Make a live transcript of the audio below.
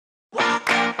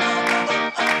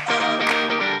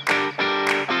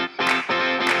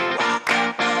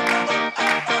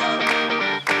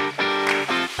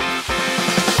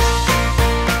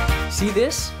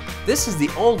This is the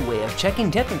old way of checking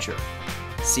temperature.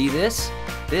 See this?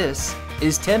 This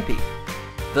is Tempi,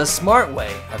 the smart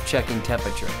way of checking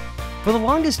temperature. For the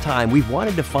longest time, we've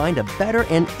wanted to find a better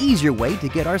and easier way to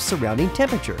get our surrounding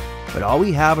temperature, but all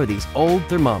we have are these old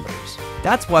thermometers.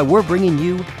 That's why we're bringing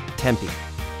you Tempi.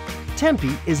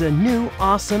 Tempi is a new,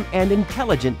 awesome, and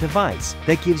intelligent device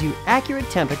that gives you accurate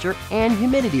temperature and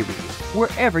humidity readings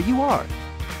wherever you are.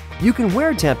 You can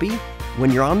wear Tempi when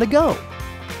you're on the go,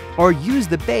 or use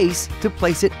the base to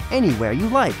place it anywhere you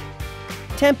like.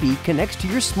 Tempi connects to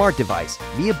your smart device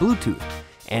via Bluetooth,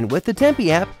 and with the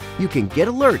Tempi app, you can get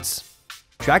alerts,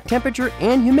 track temperature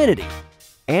and humidity,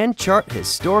 and chart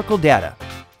historical data.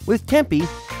 With Tempi,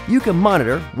 you can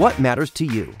monitor what matters to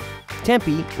you.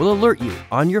 Tempi will alert you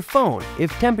on your phone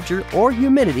if temperature or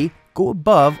humidity go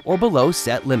above or below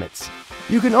set limits.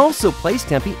 You can also place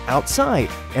Tempi outside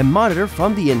and monitor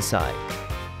from the inside.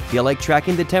 Feel like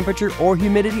tracking the temperature or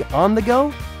humidity on the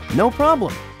go? No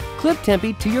problem. Clip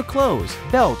Tempi to your clothes,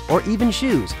 belt, or even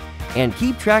shoes, and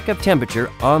keep track of temperature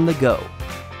on the go.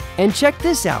 And check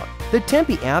this out, the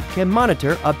Tempi app can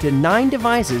monitor up to 9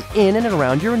 devices in and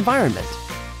around your environment.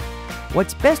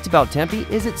 What's best about Tempi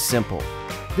is it's simple.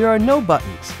 There are no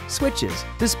buttons, switches,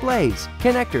 displays,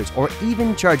 connectors, or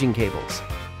even charging cables.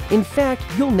 In fact,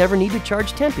 you'll never need to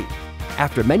charge Tempi.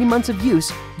 After many months of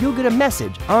use, you'll get a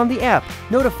message on the app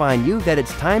notifying you that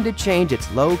it's time to change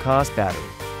its low-cost battery.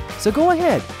 So go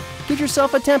ahead, get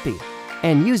yourself a Tempi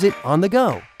and use it on the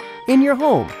go, in your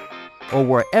home, or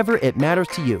wherever it matters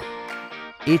to you.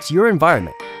 It's your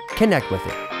environment. Connect with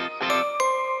it.